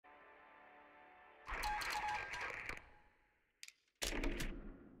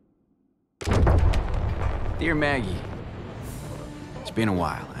Dear Maggie, it's been a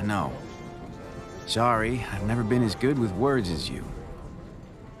while, I know. Sorry, I've never been as good with words as you.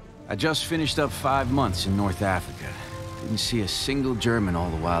 I just finished up 5 months in North Africa. Didn't see a single German all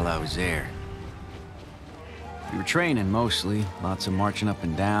the while I was there. We were training mostly, lots of marching up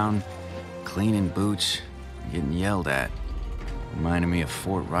and down, cleaning boots, getting yelled at. Reminded me of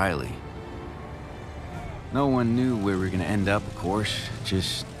Fort Riley. No one knew where we were gonna end up, of course,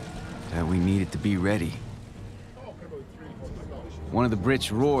 just that we needed to be ready. One of the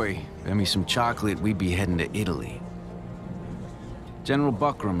Brits, Roy, got me some chocolate. We'd be heading to Italy. General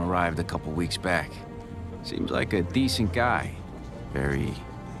Buckram arrived a couple weeks back. Seems like a decent guy. Very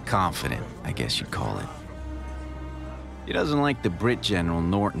confident, I guess you'd call it. He doesn't like the Brit General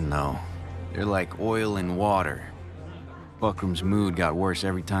Norton, though. They're like oil and water. Buckram's mood got worse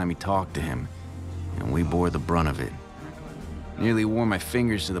every time he talked to him, and we bore the brunt of it. Nearly wore my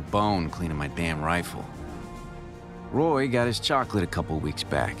fingers to the bone cleaning my damn rifle. Roy got his chocolate a couple weeks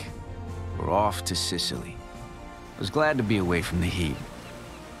back. We're off to Sicily. I was glad to be away from the heat.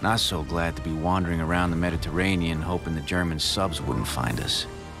 Not so glad to be wandering around the Mediterranean hoping the German subs wouldn't find us.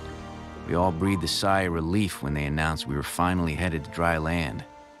 We all breathed a sigh of relief when they announced we were finally headed to dry land.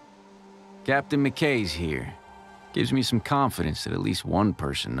 Captain McKay's here. Gives me some confidence that at least one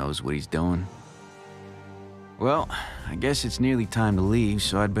person knows what he's doing. Well, I guess it's nearly time to leave,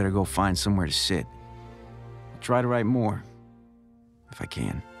 so I'd better go find somewhere to sit. I'll try to write more, if I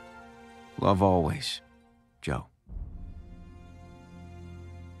can. Love always, Joe.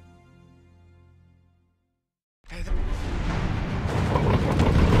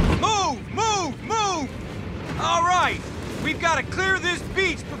 Move! All right, we've got to clear this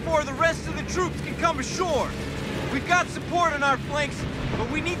beach before the rest of the troops can come ashore. We've got support on our flanks, but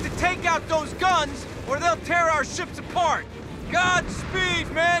we need to take out those guns or they'll tear our ships apart.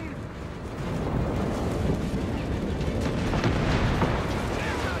 Godspeed, men!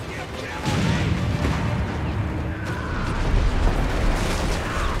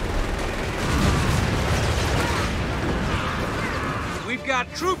 We've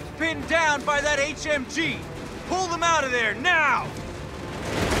got troops pinned down by that HMG. Pull them out of there, now!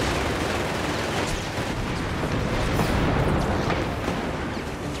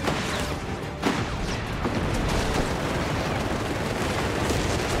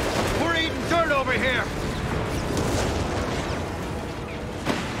 We're eating dirt over here!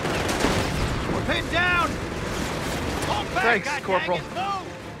 We're pinned down! Thanks, Corporal.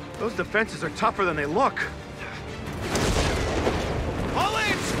 Those defenses are tougher than they look. All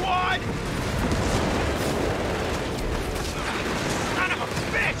in, squad! Son of a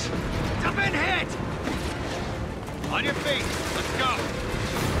bitch! I've been hit! On your feet, let's go!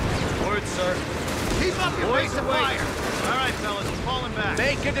 Word, sir. Keep up your base of fire! All right, fellas, we're falling back.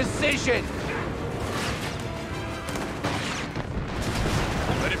 Make a decision!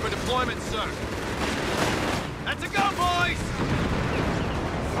 Ready for deployment, sir. That's a go, boys!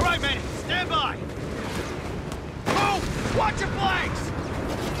 All right, men, stand by! Move! Watch your flanks!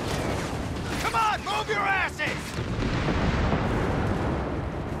 Come on, move your asses!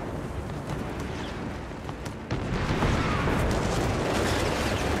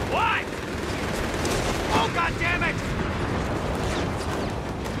 What? Oh, goddammit!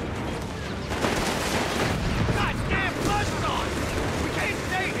 Goddamn buzzsaws! We can't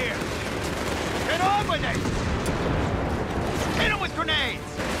stay here! Get on with it! Hit them with grenades!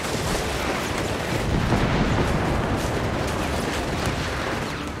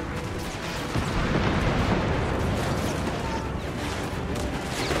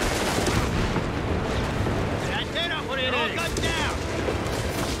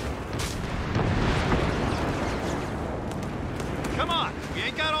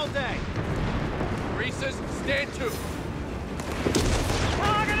 Stand to!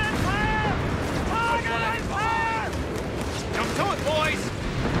 Target and fire! Target and fire! Jump to it, boys!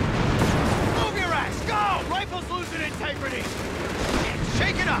 Move your ass! Go! Rifle's losing integrity!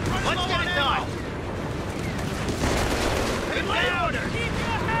 Shake it up! Let's get it done! Delay order! Keep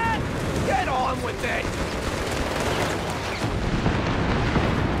your head! Get on with it!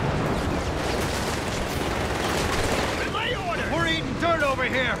 Delay order! We're eating dirt over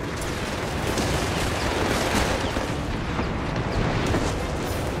here!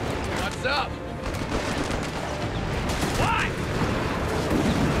 Up! What?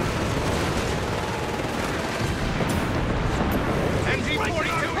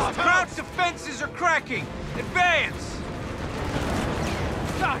 MG-42 is Kraut's defenses are cracking! Advance!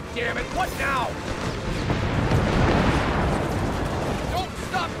 God damn it, what now? Don't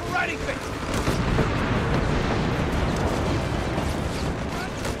stop for anything!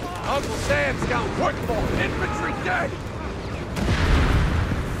 Uncle Sam's got work for him. Infantry dead!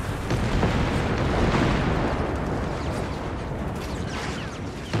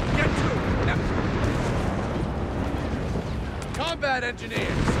 Get to it! Now. Combat engineers!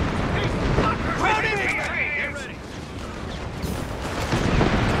 Ready! Get ready!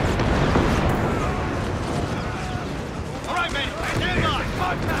 All right, man. Stand by.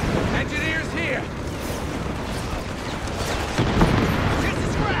 Contact! Engineers here! This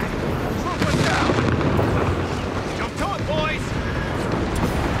is crack. Trooper down! Jump to it, boys.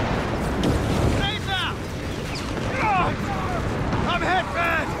 Stay down. I'm hit,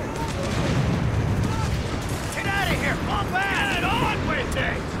 man. Get out of here. Fall back. Get on with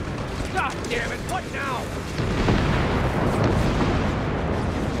it. God damn it! What now?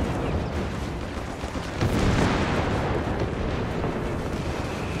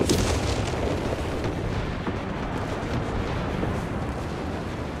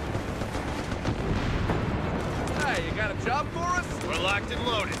 Hey, you got a job for us? We're locked and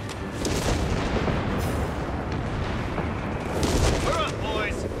loaded. We're up,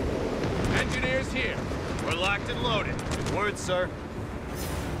 boys. Engineers here. We're locked and loaded. Word, sir.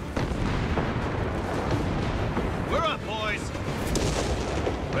 We're up, boys.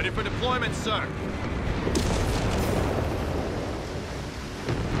 Ready for deployment, sir.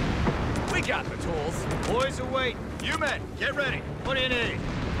 We got the tools. Boys are waiting. You men, get ready. What do you need?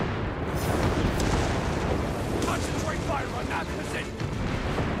 Concentrate fire on that position.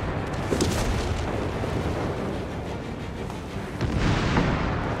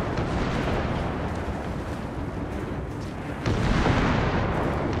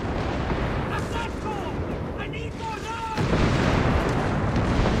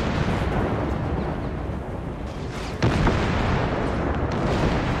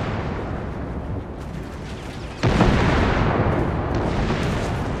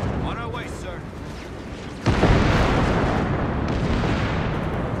 On our way, sir.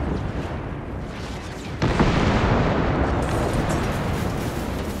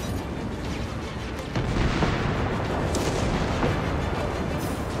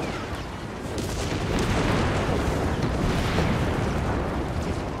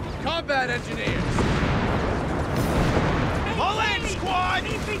 Combat engineers. Pull in, squad!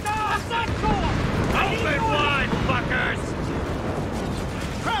 Open wide, fuckers!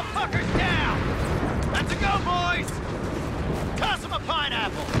 Crowd fuckers down! That's a go, boys! Toss them a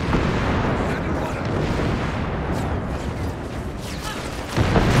pineapple!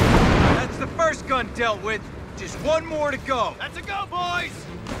 That's the first gun dealt with. Just one more to go. That's a go, boys!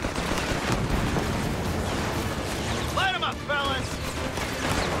 Light them up, fellas!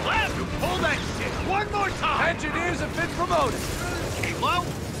 Let them pull that shit one more time! Engineers have been promoted. Low,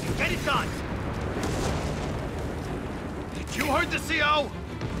 get it done! You heard the CO?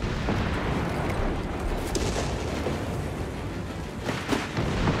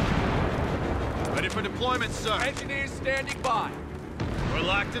 Ready for deployment, sir. Engineers standing by. We're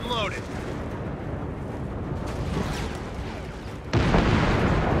locked and loaded.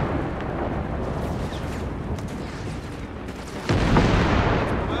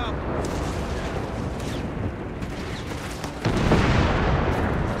 Well,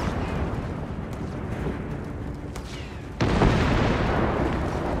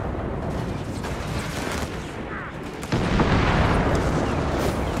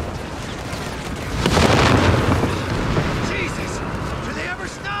 Jesus! Do they ever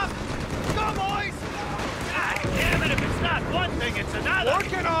stop? Go, boys! God damn it, if it's not one thing, it's another!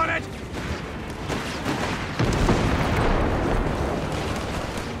 Working on it.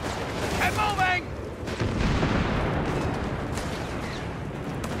 And moving.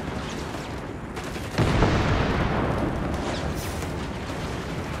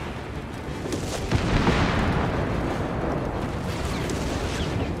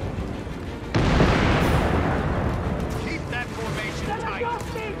 Keep that formation tight!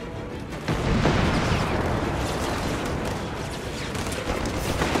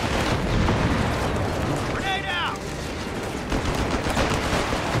 Grenade out!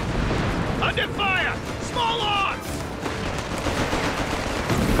 Under fire! Small arms!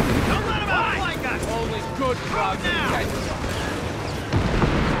 Don't let him outflank us! Only good crowds now.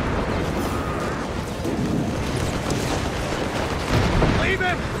 Leave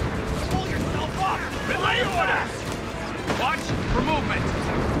him. Pull yourself up! Relay orders! Watch for movement.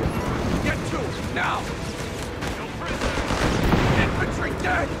 Get to it now. No prisoners! Infantry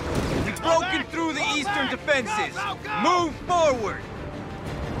dead. We've broken through the eastern defenses! Move forward!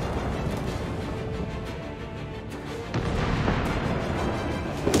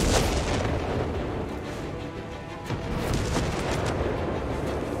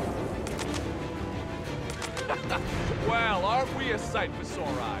 sight for sore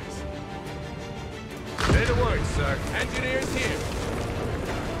eyes. Say the word, sir. Engineers here.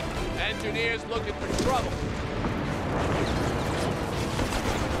 Engineers looking for trouble.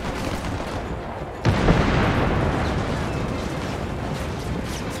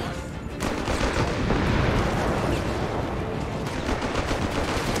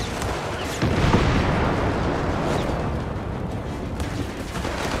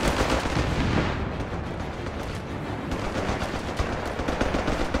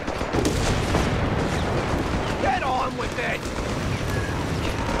 Get on with it!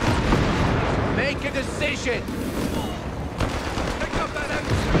 Make a decision! Pick up that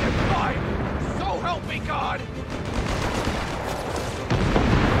M3 and fire! So help me God!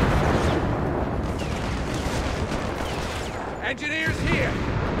 Engineers here!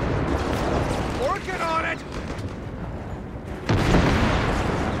 Working on it!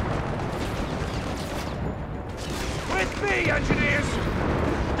 With me, engineers!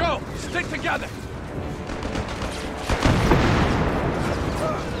 Go! Stick together!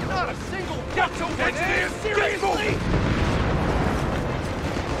 Not a single get to engineers! Seriously!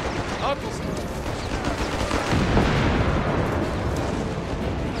 Uncle's...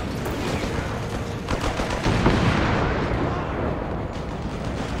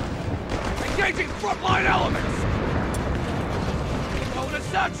 Engaging frontline elements! Going to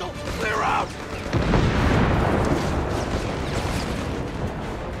satchel! Clear out!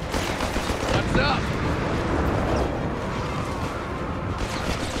 What's up?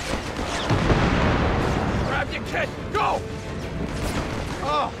 Grab your kit! Go!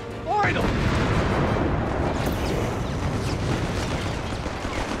 Oh, final!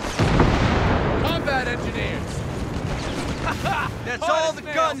 Combat engineers! That's all the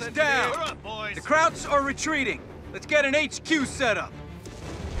guns down! We're up, boys. The Krauts are retreating. Let's get an HQ set up.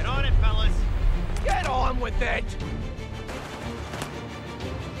 Get on it, fellas. Get on with it!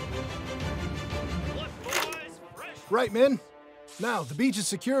 Look, boys, fresh. Right, men. Now, the beach is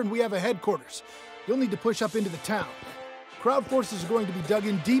secure and we have a headquarters. You'll need to push up into the town. Crowd forces are going to be dug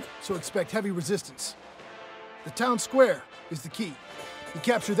in deep, so expect heavy resistance. The town square is the key. You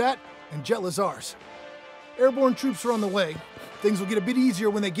capture that, and Jet is ours. Airborne troops are on the way. Things will get a bit easier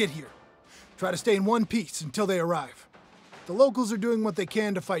when they get here. Try to stay in one piece until they arrive. The locals are doing what they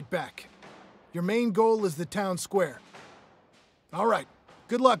can to fight back. Your main goal is the town square. All right.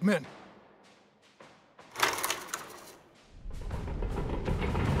 Good luck, men.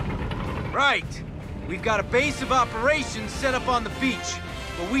 Right. We've got a base of operations set up on the beach,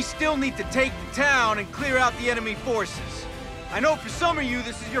 but we still need to take the town and clear out the enemy forces. I know for some of you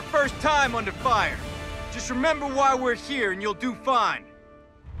this is your first time under fire. Just remember why we're here and you'll do fine.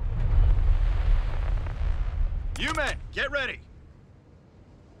 You men, get ready.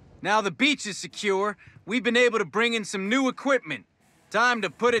 Now the beach is secure, we've been able to bring in some new equipment. Time to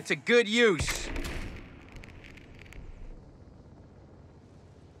put it to good use.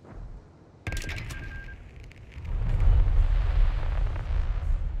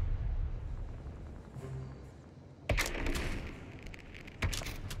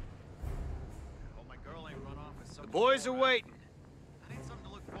 Hope my girl ain't run off with some. The boys are waiting. I need something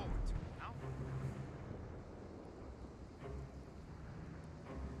to look forward to, now.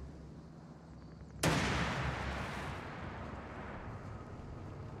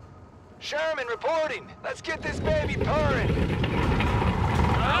 Sherman reporting. Let's get this baby purring.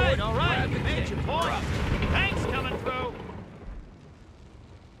 All right, major point. Tanks coming through.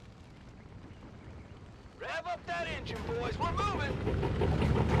 Rev up that engine, boys. We're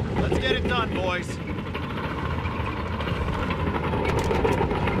moving. Let's get it done, boys.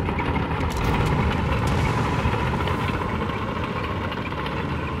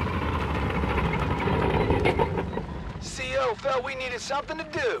 CO felt we needed something to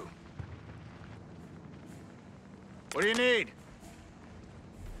do. What do you need?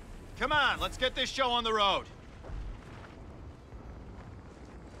 Come on, let's get this show on the road.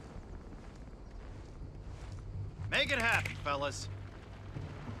 Make it happen, fellas.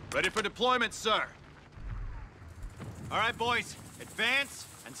 Ready for deployment, sir. All right, boys. Advance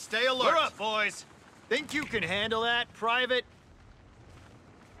and stay alert. We're up, boys. Think you can handle that, Private?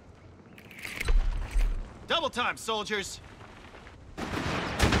 Double time, soldiers. Get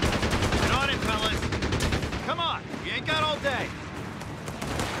on it, fellas. Come on, we ain't got all day.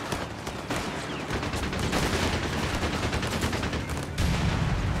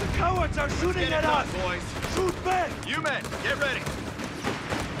 The cowards are shooting at us! Boys. Shoot back! You men, get ready.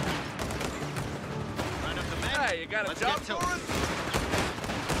 Line up the men. Hey, you got a Let's job get to for it. us?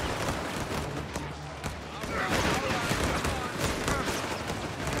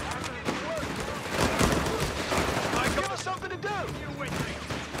 Give us something to do.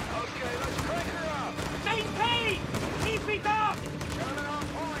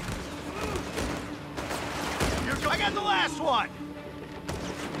 grab the last one!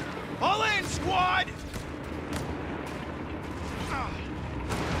 Pull in, squad!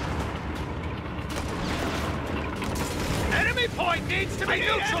 Enemy point needs to be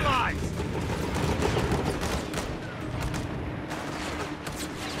neutralized!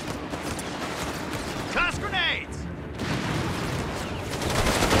 Toss grenades!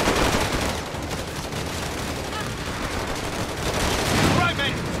 Right,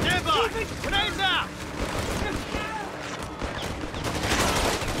 men, stand by! Grenades out!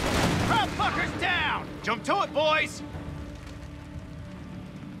 Crowd fuckers down! Jump to it, boys!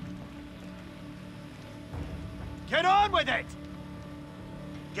 Get on with it!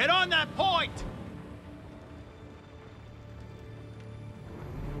 Get on that point!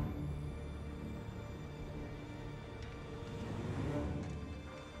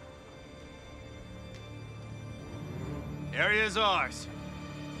 Area's ours.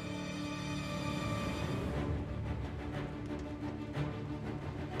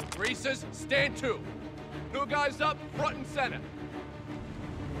 Greasers, stand to. New guys up, front and center.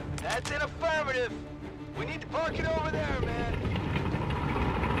 That's an affirmative. We need to park it over there, man.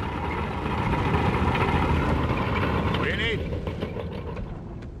 What do you need?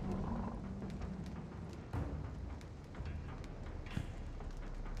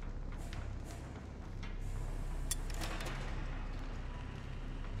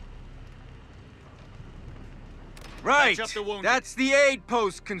 Right, Patch up the wounded. that's the aid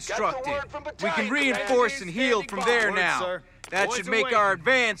post constructed. word from We battalion can reinforce and heal from there Word, now. sir. That Boys should are make waiting. our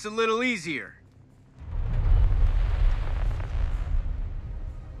advance a little easier.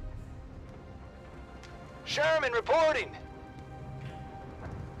 Sherman reporting.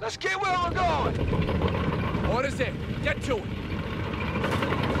 Let's get where we're going. Orders in. Get to it.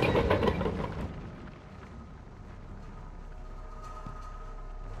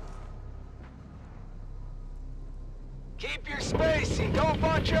 Keep your spacing. Don't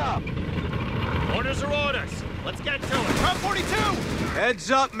bunch up. Orders are orders. Let's get to it. Front 42! Heads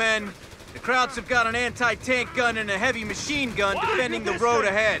up, men. The Krauts have got an anti-tank gun and a heavy machine gun defending the road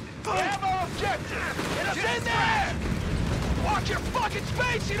ahead. We have our objective. Get us in there. Watch your fucking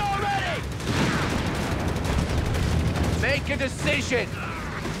spacing already. Make a decision.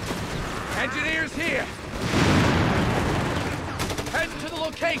 Engineers here. Head to the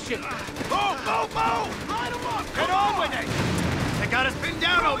location. Move, move, move! Line them up. Get on with it! They got us pinned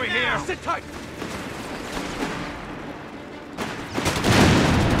down over here! Sit tight.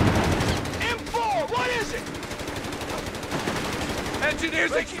 M4, what is it?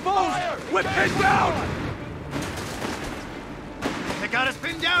 Engineers Taking exposed. fire. We're pinned down. They got us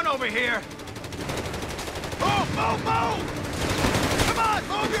pinned down over here! Move, move, move! Come on,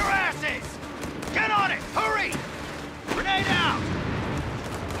 move your asses! Get on it! Hurry! Grenade out!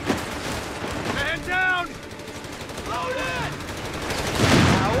 Man down! Load in.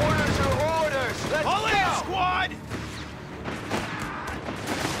 Our orders are orders. Let's Pull go. in, squad!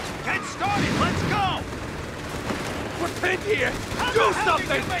 Get started, let's go! We're pinned here. How Do the hell did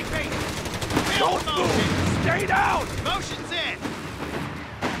something. you make me? Don't Build move. Stay down. Motion's in!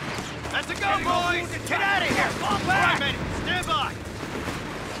 That's a go, Getting all boys! wounded. Get out of here! Fall All back. right, men, stand by!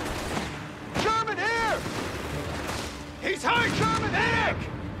 Sherman here. He's hurt! Sherman here.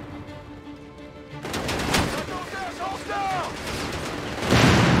 Let those assholes down.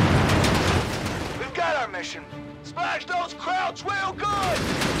 We've got our mission. Smash those Krauts real good.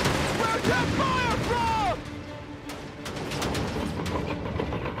 Where's that fire from?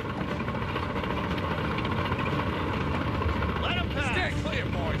 Let him pass! Stay clear,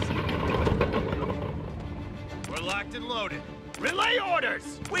 boys. We're locked and loaded. Relay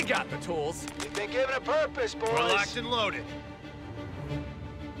orders! We got the tools. We've been given a purpose, boys. We're locked and loaded.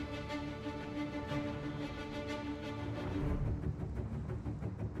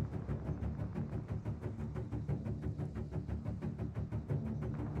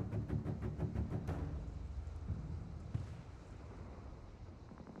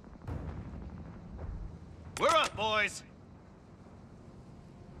 We're up, boys!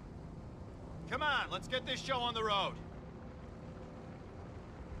 Come on, let's get this show on the road.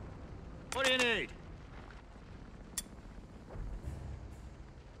 What do you need?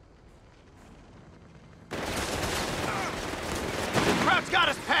 Kraut's got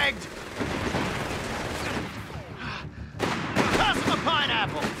us pegged! Toss him a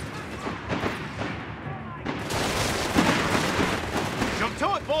pineapple! Jump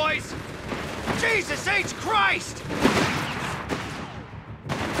to it, boys! Jesus H. Christ!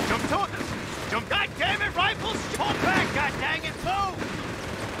 Jump to it! Jump! God damn it, rifles! Pull back, god dang it, move!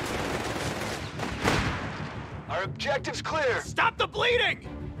 Our objective's clear. Stop the bleeding!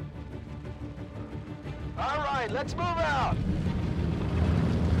 All right, let's move out.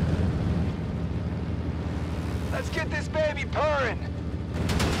 Let's get this baby purring.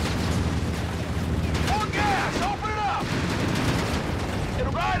 More gas, open it up. Get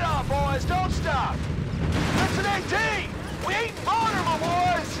it right on, boys, don't stop. That's an 18. We ain't vulnerable,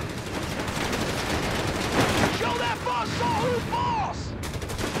 boys. Show that boss saw who's boss.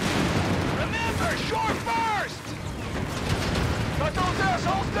 Remember, short first. Cut those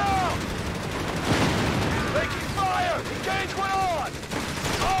assholes down. Making fire. Engage went on.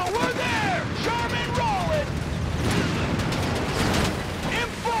 Oh, we're there. Sherman rolling.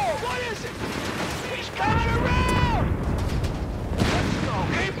 M4, what is it? He's coming around. Let's go.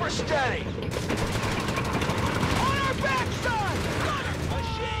 Keep her steady. On our backside.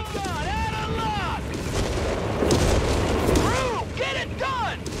 Machine gun out of lock. Through. Get it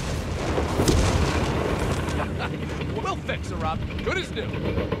done. We'll fix her up. Good as new.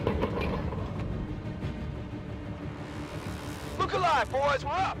 Look alive, boys.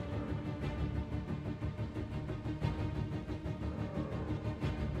 We're up.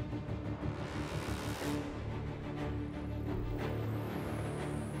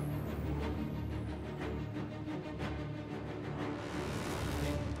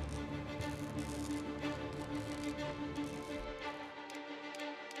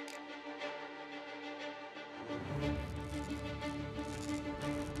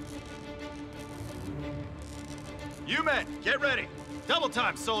 You men, get ready. Double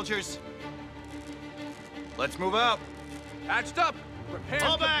time, soldiers. Let's move out. Patched up. Repairs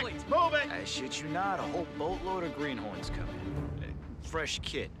Fall back. complete. Move it. I shit you not, a whole boatload of greenhorns coming. Fresh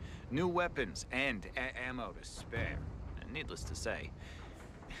kit, new weapons, and ammo to spare. And needless to say,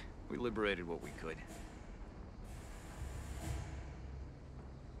 we liberated what we could.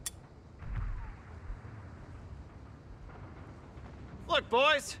 Look,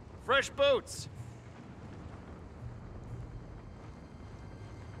 boys, fresh boots.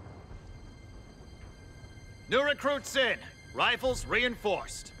 New recruits in. Rifles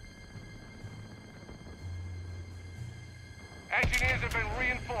reinforced. Engineers have been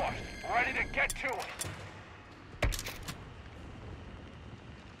reinforced. Ready to get to it.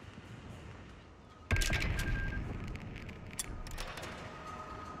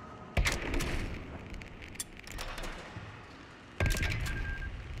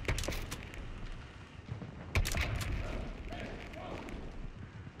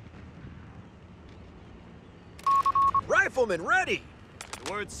 Rifleman ready!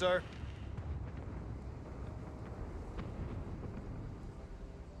 The word, sir.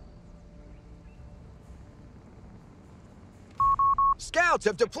 Scouts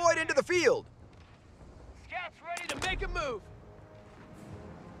have deployed into the field! Scouts ready to make a move.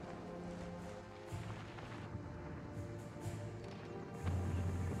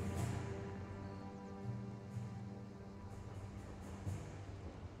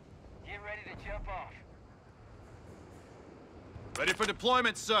 Get ready to jump off. Ready for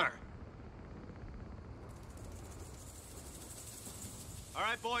deployment, sir. All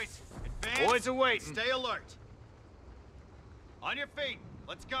right, boys. Advance. Boys are waiting. Stay alert. On your feet.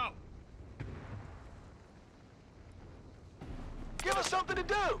 Let's go. Give us something to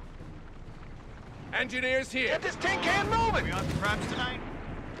do. Engineers here. Get this tin can moving. We on the traps tonight?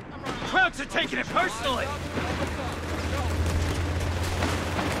 Krauts are taking it personally!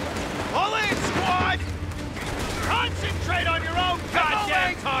 Pull in, squad! Concentrate on your own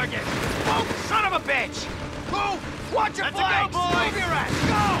goddamn target! Oh, son of a bitch! Move! Watch your Let's flanks! go, boys! Move your ass!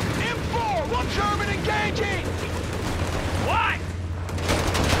 Go! M4! One German engaging! What?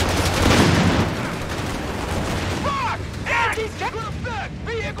 Fuck! Anti-tank effect!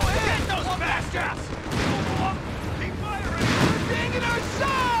 Vehicle hit! Get those bastards! Keep firing! We're dinging our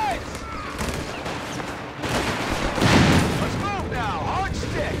sides! Let's move now! Hard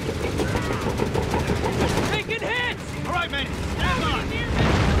stick! Taking hits! All right, men. Stand on!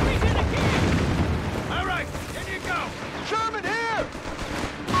 All right, in you go! German here!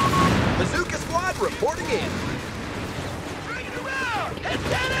 Bazooka squad reporting in. Bring it around! Hit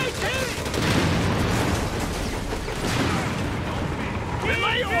that 18!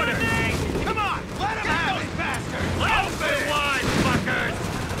 Relay orders! Come on, let them have it! Bastards! Open wide, fuckers!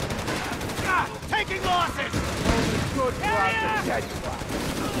 Ah, taking losses! Good for us to catch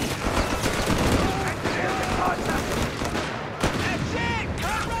That's it!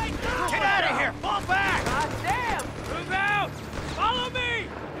 Cut right now! Get out of here! Fall back! God damn! Move out! Follow me!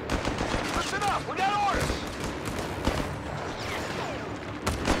 Listen up! We got orders!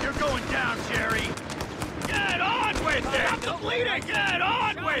 You're going down, Jerry! Get on with it! Stop the bleeding! Get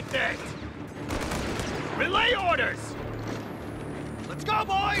on with it! Relay orders! Let's go,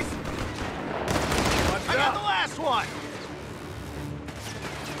 boys! I got the last one!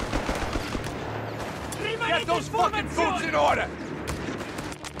 Get those fucking boots in order!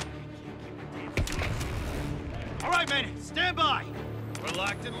 All right, men, stand by. We're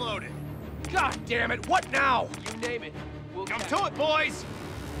locked and loaded. God damn it, what now? You name it. We'll Come to it, boys!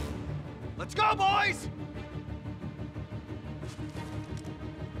 Let's go, boys!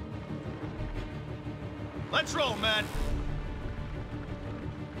 Let's roll, men.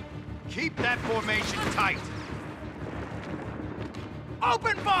 Keep that formation tight.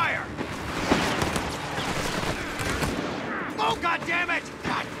 Open fire! Oh, God damn it!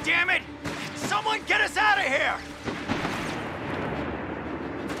 God damn it! Someone get us out of here!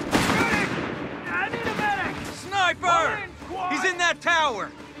 I need a medic! Sniper! He's in that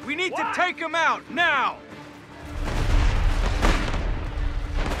tower! We need to take him out, now!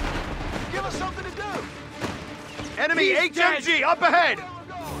 Give us something to do! Enemy HMG up ahead!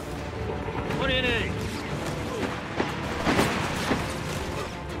 What do you need?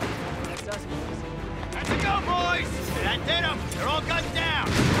 Let's go, boys! That did them! They're all gunned down!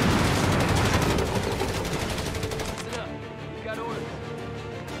 Listen up. You got orders.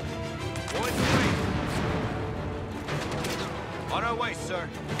 Boys away! On our way, sir.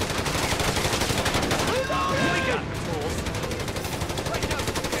 We got patrols. Lighten up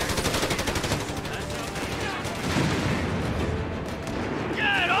there.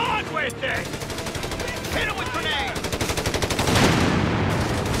 Get on with it! Hit him with grenades!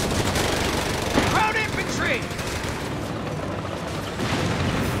 Crowd infantry!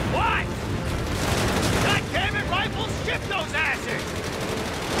 What? God damn it, rifles! Ship those asses!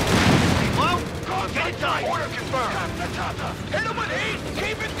 Well, get it done! Order confirmed! Hit him with heat!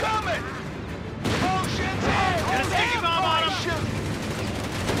 Keep it coming! Motion's in! Get a sticky bomb on him!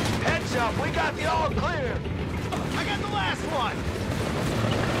 Heads up, we got the all clear! I got the last one!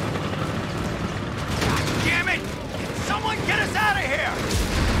 God damn it! Someone get us out of here!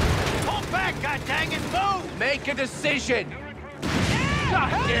 Pull back, goddang it! Move! Make a decision!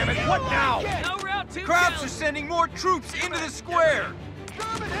 God damn it, what now? No route to Krauts are sending more troops into the square!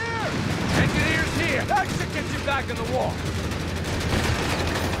 German here! Engineers here! That should get you back in the war!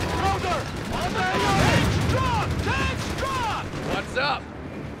 Rotor! On there, tanks drop! Tanks drop! What's up?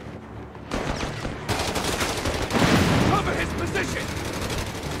 Cover his position!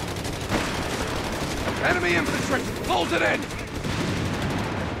 Enemy infantry! Hold it in!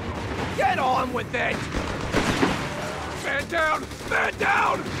 Get on with it! Man down! Man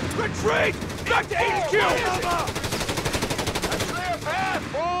down! Retreat! Back to HQ! A clear path,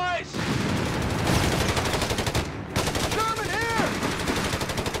 boys! German here!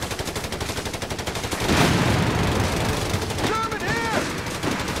 German here!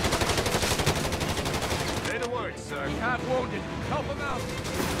 Say the word, sir. Half wounded. Help him out.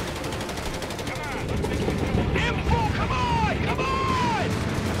 Info, come on! Come on!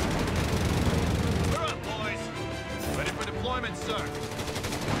 We're up, boys. Ready for deployment, sir.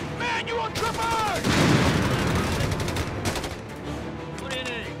 Manual trippers! What do you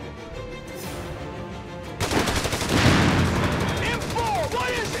need? Info, what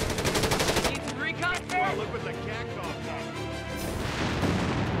is it? Need some recon? Well, look what the cat coughed up.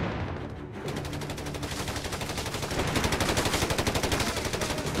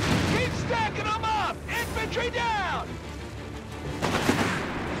 Keep stacking them up! Infantry down!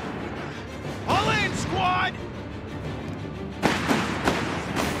 All in, squad!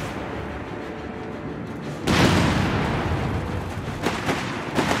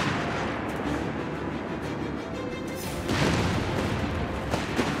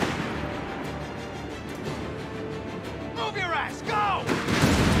 Move your ass, go!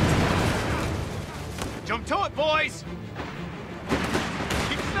 Jump to it, boys!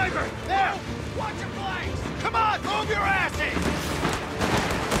 Keep sniper! There! Watch your flanks! Come on, move your asses!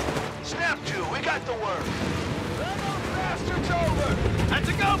 Snap 2, we got the word. Run those bastards over! That's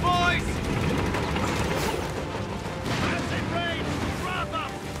a go, boys! That's in range! Drop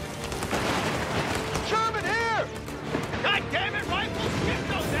them! German here! God damn it, rifles! Get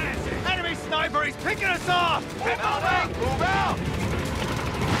those asses! Enemy sniper, he's picking us off! Move out! Move out!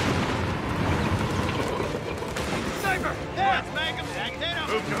 Sniper! There! Let's make him that did him!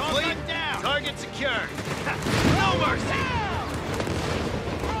 Move complete! Down! Target secured! No mercy!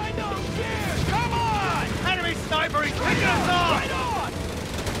 Grind those gears! Come on! Enemy sniper, he's picking us off! Right on!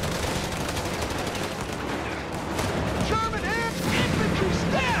 German here! Infantry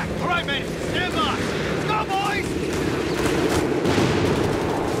stack! All right, men, stand by! Let's go, boys!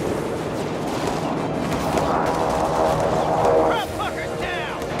 Crap fuckers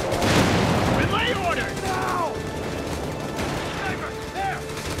down! Relay orders! Now! Sniper, there!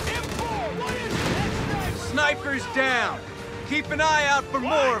 M4, what is it? Next strikers down. Keep an eye out for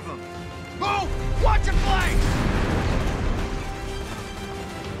more of them. Move! Watch your flanks!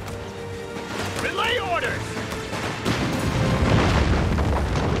 Relay orders!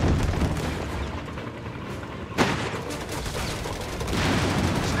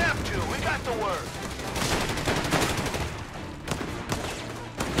 Snap to, we got the word.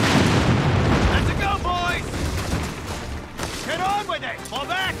 Let's go, boys! Get on with it! Fall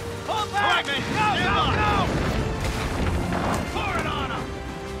back! Fall back! All right, man. Go! Pour it on them!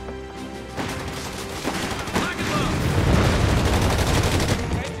 Lock and load!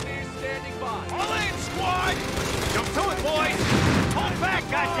 Engineers standing by. All in, squad! Jump to it, boys! Hold back,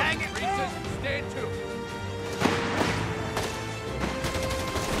 goddammit! Three systems stand to.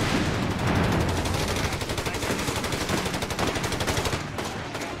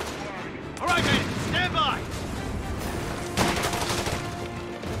 All right, man. Stand by!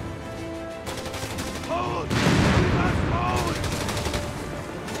 Hold! We must hold!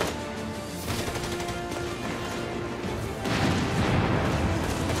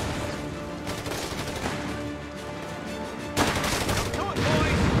 To it,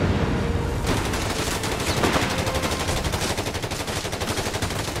 boys!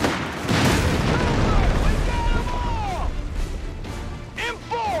 We got them all!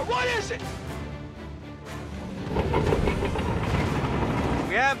 M4, what is it?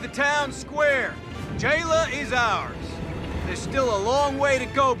 We have the town square. Jayla is ours. There's still a long way to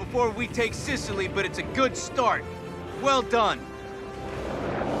go before we take Sicily, but it's a good start. Well done.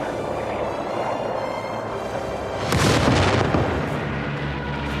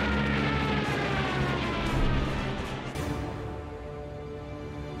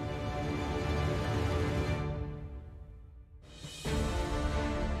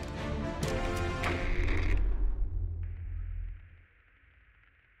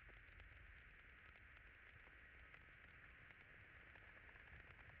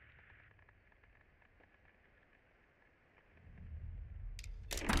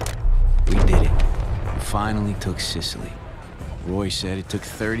 We did it. We finally took Sicily. Roy said it took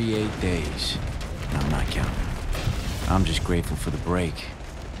 38 days. And I'm not counting. I'm just grateful for the break.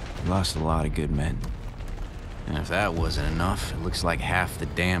 We lost a lot of good men. And if that wasn't enough, it looks like half the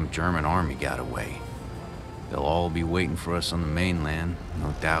damn German army got away. They'll all be waiting for us on the mainland,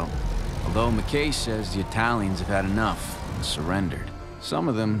 no doubt. Although McKay says the Italians have had enough and surrendered. Some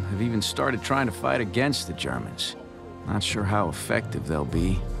of them have even started trying to fight against the Germans. Not sure how effective they'll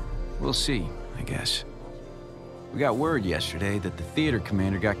be. We'll see, I guess. We got word yesterday that the theater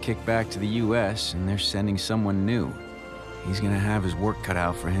commander got kicked back to the US and they're sending someone new. He's gonna have his work cut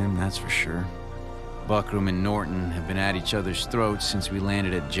out for him, that's for sure. Buckram and Norton have been at each other's throats since we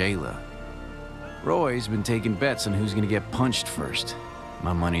landed at Jayla. Roy's been taking bets on who's gonna get punched first.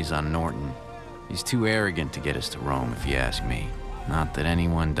 My money's on Norton. He's too arrogant to get us to Rome, if you ask me. Not that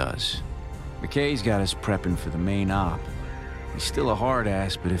anyone does. McKay's got us prepping for the main op. He's still a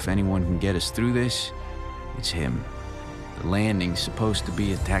hard-ass, but if anyone can get us through this, it's him. The landing's supposed to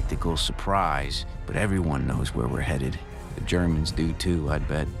be a tactical surprise, but everyone knows where we're headed. The Germans do too, I'd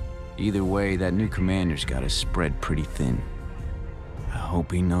bet. Either way, that new commander's got us spread pretty thin. I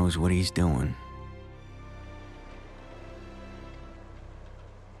hope he knows what he's doing.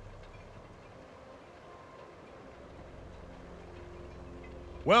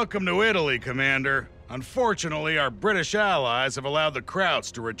 Welcome to Italy, Commander. Unfortunately, our British allies have allowed the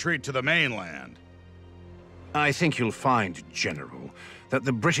Krauts to retreat to the mainland. I think you'll find, General, that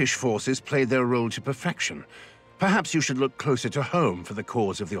the British forces played their role to perfection. Perhaps you should look closer to home for the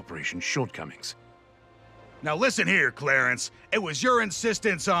cause of the operation's shortcomings. Now listen here, Clarence. It was your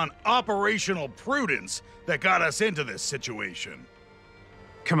insistence on operational prudence that got us into this situation.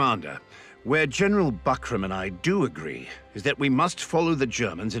 Commander, where General Buckram and I do agree is that we must follow the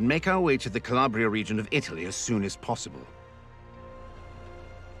Germans and make our way to the Calabria region of Italy as soon as possible.